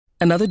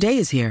Another day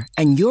is here,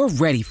 and you're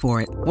ready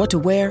for it. What to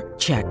wear?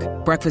 Check.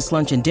 Breakfast,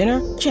 lunch, and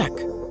dinner? Check.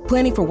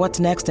 Planning for what's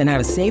next and how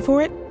to save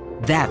for it?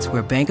 That's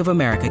where Bank of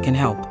America can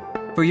help.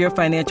 For your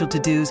financial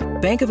to-dos,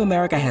 Bank of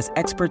America has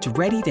experts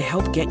ready to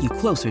help get you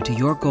closer to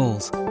your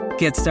goals.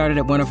 Get started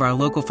at one of our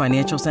local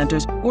financial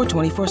centers or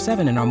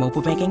 24/7 in our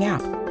mobile banking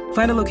app.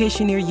 Find a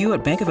location near you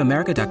at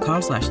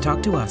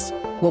bankofamerica.com/talktous.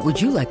 What would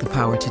you like the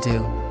power to do?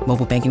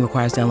 Mobile banking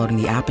requires downloading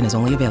the app and is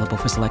only available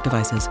for select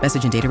devices.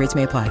 Message and data rates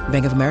may apply.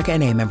 Bank of America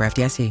N.A., member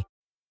FDIC.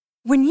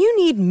 When you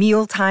need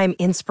mealtime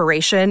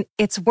inspiration,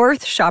 it's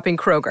worth shopping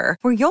Kroger,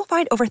 where you'll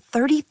find over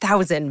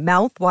 30,000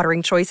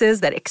 mouth-watering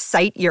choices that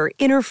excite your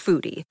inner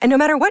foodie. And no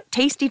matter what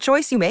tasty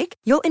choice you make,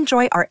 you'll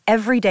enjoy our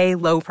everyday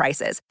low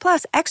prices,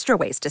 plus extra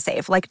ways to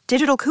save, like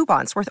digital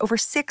coupons worth over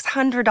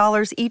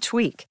 $600 each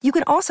week. You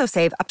can also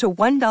save up to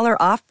 $1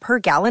 off per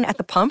gallon at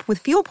the pump with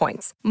fuel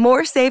points.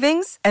 More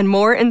savings and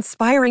more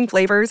inspiring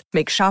flavors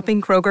make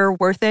shopping Kroger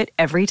worth it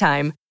every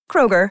time.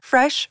 Kroger,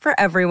 fresh for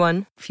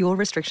everyone. Fuel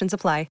restrictions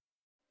apply.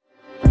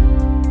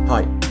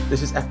 Hi,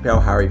 this is FPL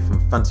Harry from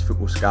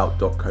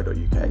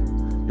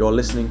fantasyfootballscout.co.uk. You're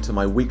listening to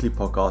my weekly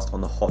podcast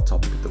on the hot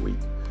topic of the week.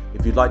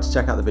 If you'd like to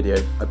check out the video,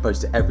 I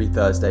post it every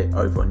Thursday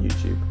over on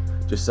YouTube.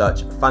 Just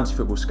search Fantasy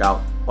Football Scout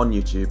on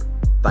YouTube.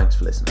 Thanks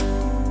for listening.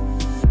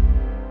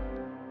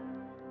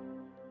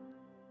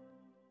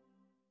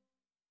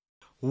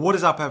 What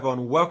is up,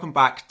 everyone? Welcome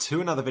back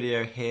to another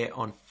video here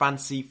on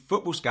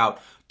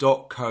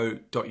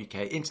fantasyfootballscout.co.uk.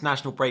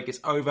 International break is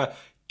over.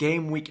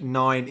 Game week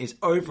 9 is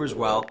over as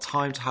well.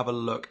 Time to have a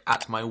look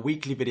at my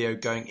weekly video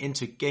going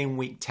into game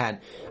week 10.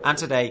 And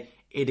today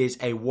it is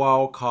a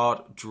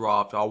wildcard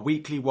draft, our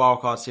weekly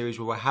wildcard series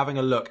where we're having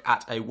a look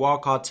at a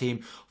wildcard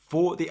team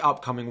for the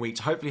upcoming week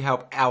to hopefully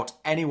help out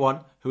anyone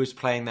who is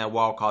playing their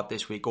wildcard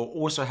this week, or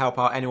also help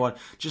out anyone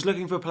just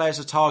looking for players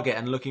to target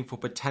and looking for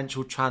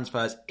potential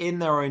transfers in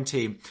their own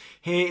team.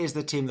 Here is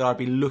the team that I'd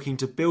be looking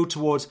to build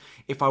towards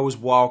if I was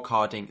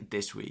wildcarding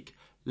this week.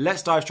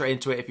 Let's dive straight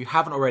into it. If you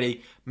haven't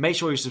already, make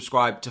sure you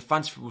subscribe to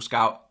Fantasy Football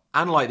Scout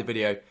and like the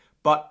video.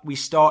 But we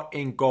start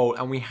in goal,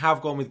 and we have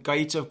gone with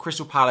Guaita of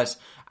Crystal Palace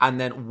and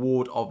then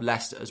Ward of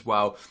Leicester as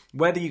well.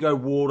 Whether you go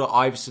Ward or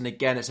Iverson,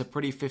 again, it's a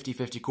pretty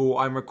 50-50 call.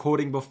 I'm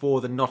recording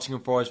before the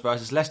Nottingham Forest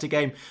versus Leicester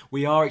game.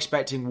 We are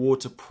expecting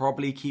Ward to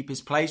probably keep his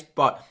place,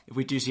 but if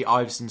we do see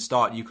Iverson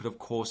start, you could, of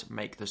course,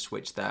 make the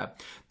switch there.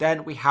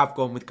 Then we have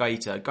gone with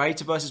Guaita.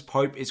 Guaita versus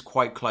Pope is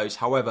quite close.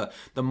 However,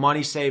 the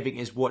money saving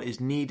is what is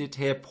needed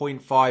here.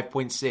 0.5,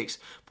 0.6,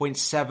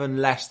 0.7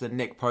 less than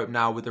Nick Pope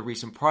now with the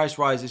recent price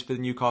rises for the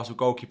Newcastle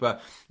goalkeeper.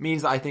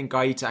 Means that I think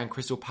Guaita and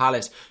Crystal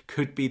Palace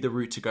could be the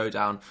route to go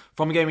down.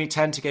 From game week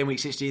 10 to game week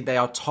 16, they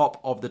are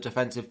top of the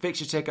defensive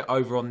fixture ticket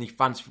over on the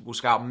Fantasy Football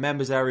Scout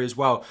members area as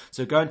well.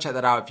 So go and check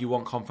that out if you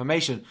want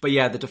confirmation. But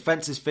yeah, the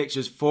defensive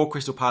fixtures for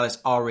Crystal Palace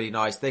are really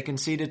nice. They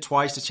conceded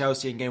twice to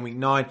Chelsea in game week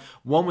 9.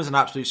 One was an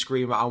absolute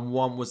screamer and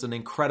one was an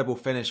incredible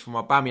finish from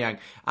Aubameyang.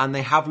 And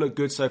they have looked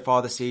good so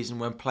far this season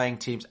when playing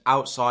teams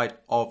outside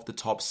of the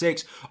top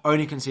 6.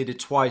 Only conceded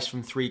twice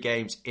from 3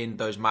 games in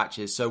those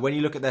matches. So when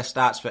you look at their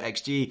stats for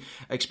XG,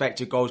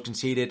 expected goals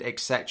conceded,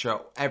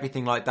 etc.,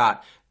 everything like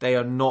that, they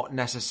are not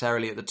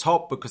necessarily at the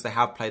top because they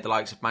have played the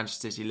likes of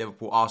Manchester City,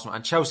 Liverpool, Arsenal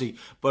and Chelsea,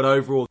 but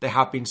overall they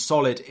have been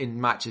solid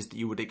in matches that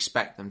you would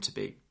expect them to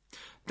be.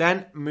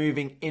 Then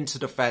moving into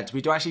defence,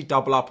 we do actually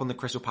double up on the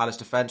Crystal Palace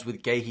defence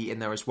with Guehi in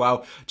there as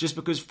well, just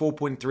because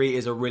 4.3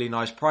 is a really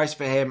nice price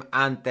for him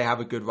and they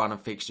have a good run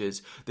of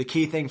fixtures. The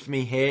key thing for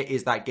me here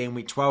is that game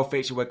week 12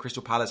 fixture where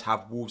Crystal Palace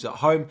have Wolves at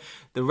home.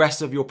 The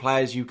rest of your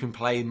players you can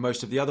play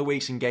most of the other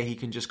weeks and Guehi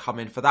can just come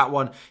in for that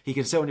one. He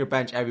can sit on your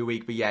bench every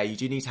week, but yeah, you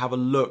do need to have a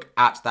look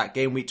at that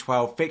game week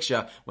 12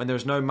 fixture when there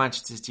is no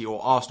Manchester City or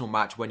Arsenal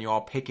match when you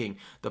are picking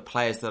the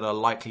players that are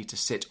likely to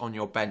sit on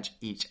your bench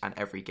each and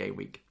every game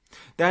week.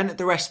 Then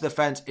the rest of the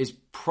defence is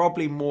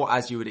probably more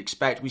as you would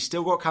expect. We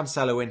still got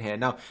Cancelo in here.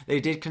 Now, they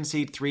did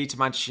concede 3 to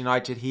Manchester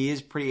United. He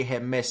is pretty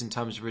hit and miss in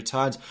terms of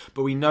returns,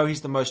 but we know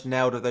he's the most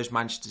nailed of those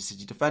Manchester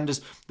City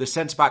defenders. The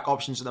centre-back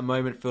options at the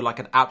moment feel like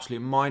an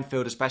absolute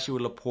minefield, especially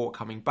with Laporte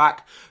coming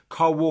back.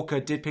 Kyle Walker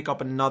did pick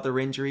up another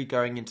injury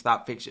going into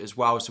that fixture as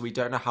well, so we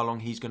don't know how long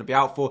he's going to be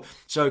out for.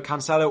 So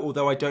Cancelo,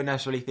 although I don't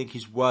necessarily think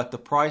he's worth the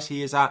price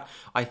he is at,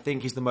 I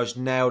think he's the most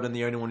nailed and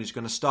the only one who's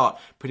going to start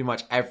pretty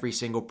much every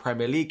single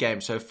Premier League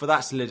game. So for that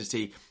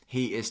solidity,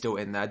 he is still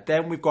in there.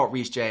 Then we've got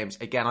Reece James.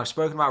 Again, I've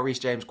spoken about Reece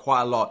James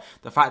quite a lot.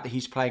 The fact that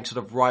he's playing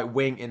sort of right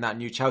wing in that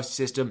new Chelsea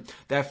system.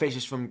 Their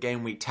fixtures from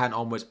game week 10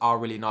 onwards are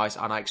really nice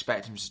and I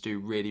expect him to do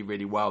really,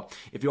 really well.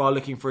 If you are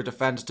looking for a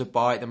defender to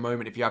buy at the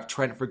moment, if you have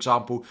Trent, for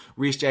example,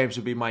 Reece James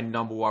would be my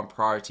number one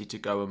priority to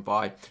go and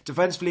buy.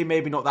 Defensively,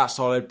 maybe not that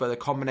solid, but the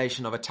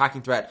combination of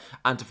attacking threat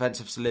and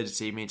defensive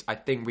solidity means I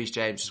think Reece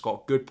James has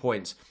got good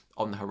points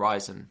on the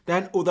horizon.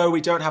 Then, although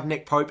we don't have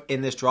Nick Pope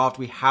in this draft,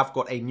 we have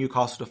got a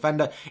Newcastle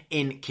defender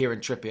in Kieran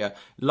Trippier.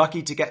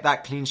 Lucky to get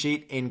that clean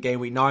sheet in game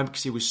week 9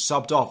 because he was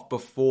subbed off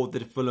before the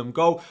Fulham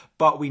goal,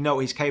 but we know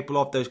what he's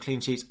capable of. Those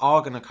clean sheets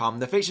are going to come.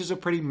 The fixtures are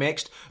pretty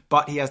mixed,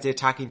 but he has the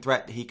attacking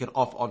threat that he can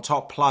offer on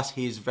top, plus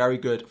he is very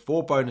good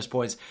for bonus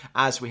points,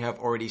 as we have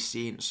already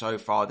seen so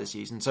far this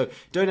season. So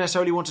don't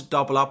necessarily want to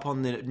double up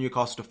on the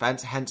Newcastle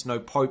defence, hence no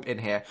Pope in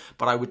here,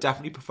 but I would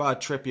definitely prefer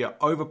Trippier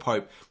over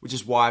Pope, which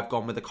is why I've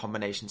gone with the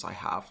combinations I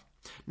have.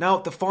 Now,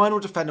 the final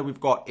defender we've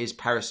got is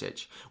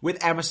Perisic.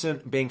 With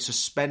Emerson being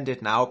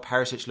suspended now,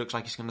 Perisic looks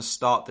like he's going to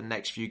start the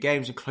next few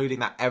games, including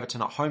that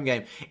Everton at home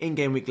game in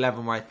game week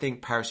 11, where I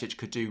think Perisic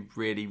could do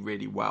really,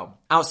 really well.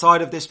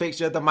 Outside of this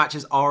fixture, the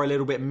matches are a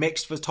little bit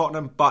mixed for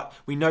Tottenham, but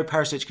we know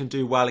Perisic can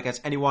do well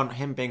against anyone,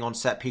 him being on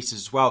set pieces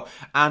as well,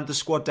 and the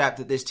squad depth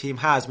that this team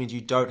has means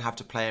you don't have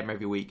to play him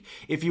every week.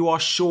 If you are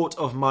short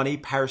of money,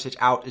 Perisic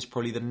out is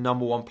probably the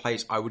number one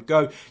place I would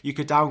go. You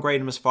could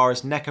downgrade him as far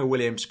as Neco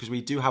Williams, because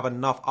we do have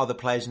enough other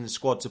players in the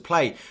squad to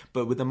play,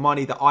 but with the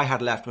money that I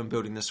had left when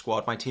building the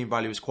squad, my team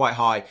value was quite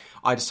high.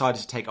 I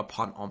decided to take a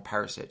punt on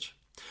Perisic.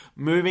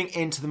 Moving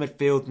into the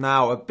midfield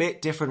now, a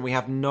bit different. We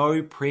have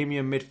no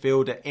premium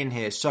midfielder in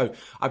here, so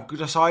I've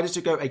decided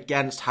to go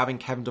against having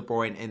Kevin De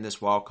Bruyne in this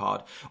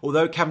wildcard.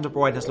 Although Kevin De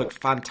Bruyne has looked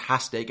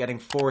fantastic, getting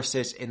 4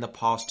 assists in the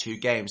past 2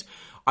 games,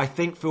 I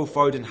think Phil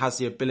Foden has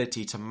the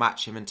ability to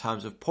match him in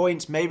terms of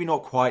points, maybe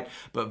not quite,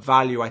 but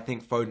value. I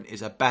think Foden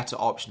is a better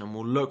option, and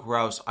we'll look where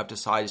else I've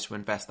decided to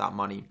invest that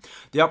money.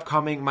 The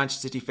upcoming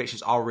Manchester City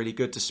fixtures are really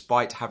good,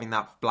 despite having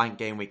that blank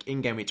game week in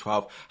game week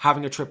 12.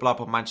 Having a triple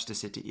up on Manchester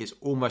City is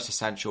almost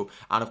essential,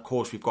 and of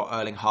course we've got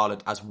Erling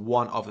Haaland as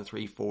one of the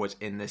 3 forwards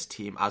in this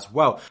team as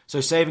well. So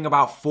saving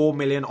about 4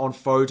 million on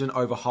Foden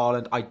over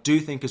Haaland, I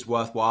do think is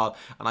worthwhile,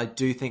 and I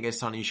do think it's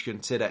something you should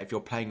consider if you're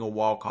playing your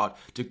wildcard,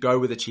 to go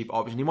with a cheap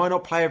option. You might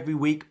not play every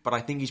week, but I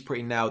think he's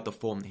pretty nailed the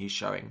form that he's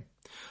showing.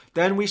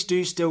 Then we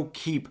do still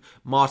keep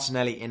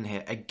Martinelli in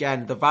here.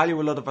 Again, the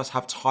value a lot of us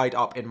have tied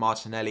up in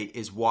Martinelli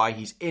is why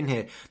he's in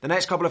here. The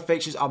next couple of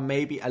fixtures are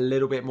maybe a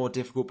little bit more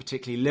difficult,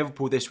 particularly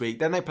Liverpool this week.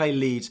 Then they play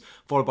Leeds,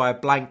 followed by a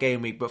blank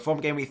game week. But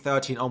from game week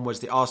 13 onwards,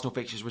 the Arsenal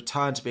fixtures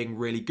return to being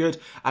really good,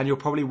 and you'll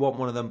probably want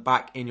one of them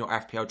back in your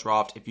FPL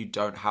draft if you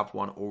don't have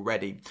one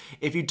already.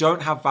 If you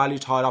don't have value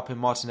tied up in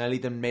Martinelli,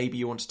 then maybe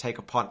you want to take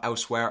a punt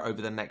elsewhere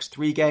over the next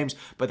 3 games,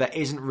 but there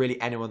isn't really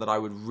anyone that I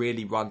would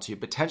really run to.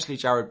 Potentially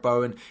Jared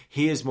Bowen.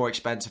 He is more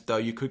expensive though.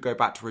 You could go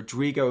back to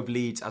Rodrigo of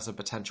Leeds as a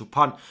potential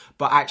punt,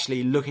 but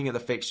actually looking at the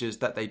fixtures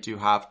that they do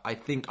have, I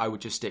think I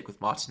would just stick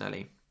with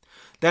Martinelli.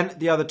 Then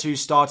the other 2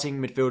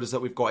 starting midfielders that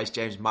we've got is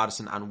James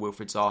Maddison and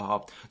Wilfried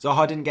Zaha.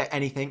 Zaha didn't get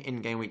anything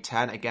in game week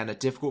 10. Again, a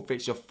difficult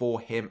fixture for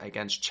him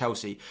against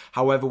Chelsea.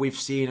 However, we've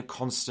seen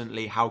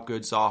constantly how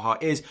good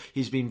Zaha is.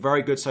 He's been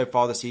very good so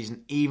far this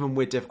season, even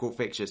with difficult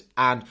fixtures.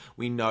 And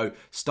we know,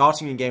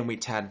 starting in game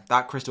week 10,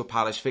 that Crystal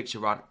Palace fixture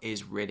run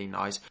is really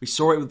nice. We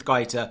saw it with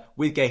Gaeta,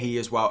 with Guehi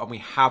as well, and we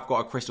have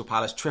got a Crystal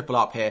Palace triple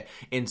up here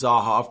in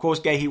Zaha. Of course,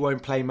 Guehi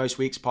won't play most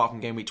weeks apart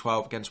from game week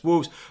 12 against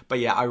Wolves. But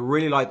yeah, I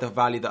really like the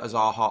value that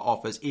Zaha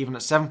offers. Even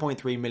at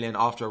 7.3 million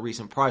after a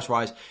recent price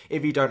rise,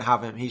 if you don't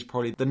have him, he's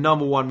probably the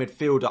number 1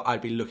 midfielder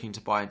I'd be looking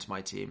to buy into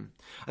my team.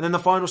 And then the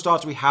final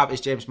starter we have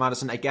is James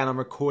Maddison. Again, I'm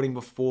recording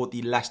before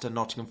the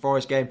Leicester-Nottingham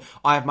Forest game.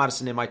 I have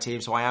Maddison in my team,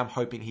 so I am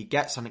hoping he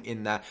gets something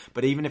in there.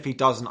 But even if he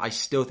doesn't, I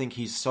still think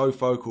he's so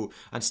focal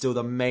and still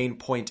the main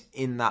point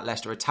in that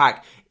Leicester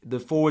attack. The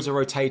forwards are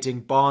rotating,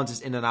 Barnes is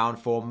in and out in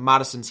form,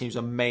 Maddison seems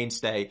a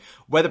mainstay.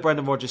 Whether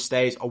Brendan Rodgers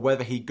stays or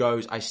whether he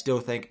goes, I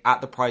still think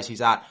at the price he's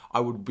at, I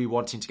would be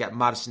wanting to get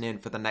Maddison in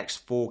for the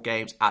next 4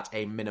 games at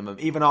a minimum.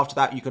 Even after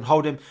that, you can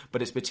hold him,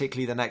 but it's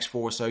particularly the next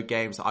 4 or so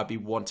games that I'd be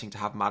wanting to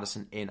have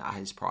Maddison in at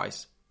his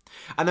price.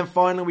 And then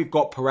finally, we've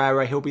got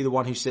Pereira. He'll be the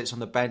one who sits on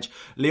the bench.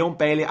 Leon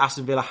Bailey at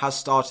Aston Villa has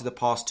started the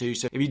past 2.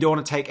 So if you don't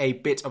want to take a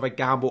bit of a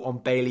gamble on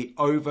Bailey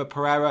over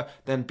Pereira,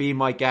 then be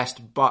my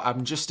guest. But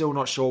I'm just still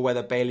not sure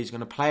whether Bailey's going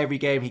to play every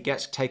game. He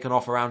gets taken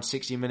off around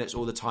 60 minutes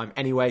all the time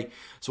anyway.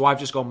 So I've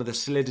just gone with the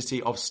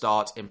solidity of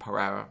start in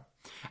Pereira.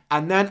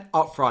 And then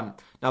up front,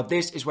 now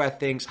this is where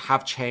things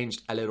have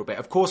changed a little bit.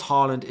 Of course,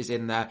 Haaland is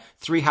in there.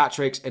 3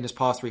 hat-tricks in his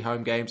past 3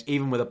 home games.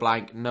 Even with a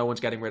blank, no one's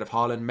getting rid of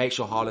Haaland. Make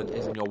sure Haaland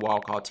is in your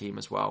wildcard team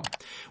as well.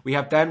 We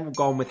have then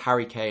gone with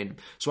Harry Kane.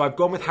 So I've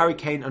gone with Harry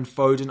Kane and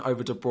Foden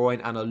over De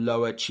Bruyne and a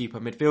lower, cheaper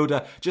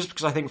midfielder, just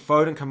because I think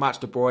Foden can match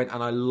De Bruyne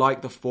and I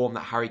like the form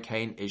that Harry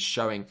Kane is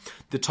showing.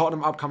 The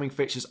Tottenham upcoming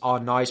fixtures are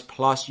nice,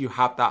 plus you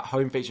have that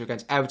home fixture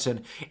against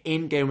Everton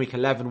in game week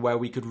 11 where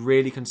we could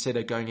really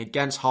consider going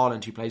against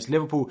Haaland, who plays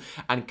Liverpool,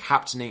 and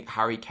captaining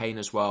Harry Harry Kane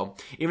as well.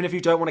 Even if you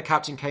don't want to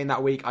captain Kane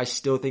that week, I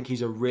still think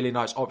he's a really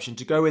nice option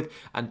to go with,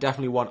 and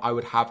definitely one I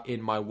would have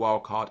in my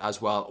wildcard as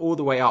well, all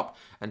the way up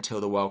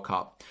until the World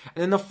Cup.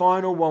 And then the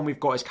final one we've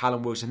got is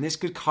Callum Wilson. This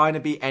could kind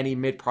of be any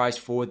mid-price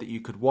forward that you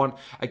could want.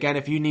 Again,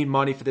 if you need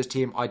money for this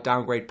team, I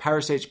downgrade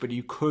Perisic, but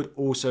you could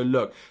also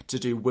look to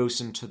do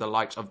Wilson to the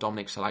likes of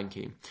Dominic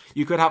Solanke.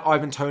 You could have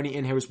Ivan Toney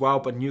in here as well,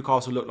 but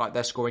Newcastle look like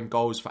they're scoring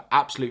goals for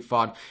absolute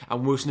fun,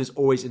 and Wilson is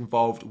always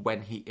involved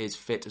when he is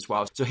fit as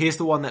well. So here's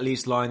the one that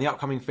leads line. The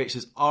upcoming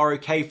fixtures are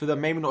okay for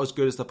them, maybe not as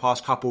good as the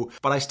past couple,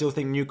 but I still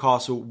think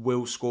Newcastle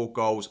will score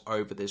goals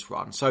over this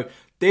run. So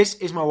this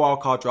is my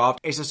wildcard draft.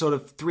 It's a sort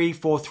of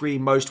 3-4-3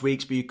 most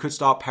weeks, but you could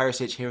start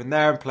Perisic here and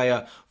there and play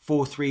a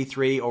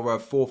 4-3-3 or a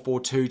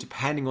 4-4-2,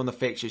 depending on the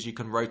fixtures. You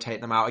can rotate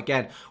them out.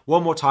 Again,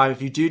 one more time,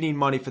 if you do need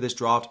money for this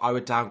draft, I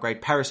would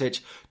downgrade Perisic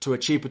to a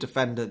cheaper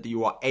defender that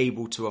you are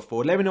able to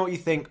afford. Let me know what you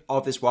think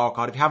of this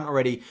wildcard. If you haven't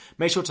already,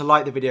 make sure to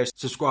like the video,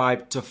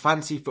 subscribe to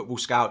Fantasy Football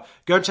Scout.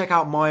 Go and check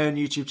out my own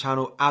YouTube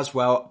channel as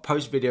well.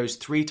 Post videos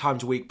 3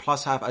 times a week,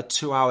 plus have a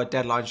 2-hour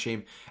deadline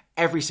stream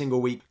every single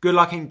week. Good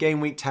luck in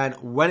game week 10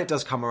 when it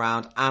does come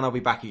around, and I'll be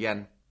back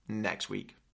again next week.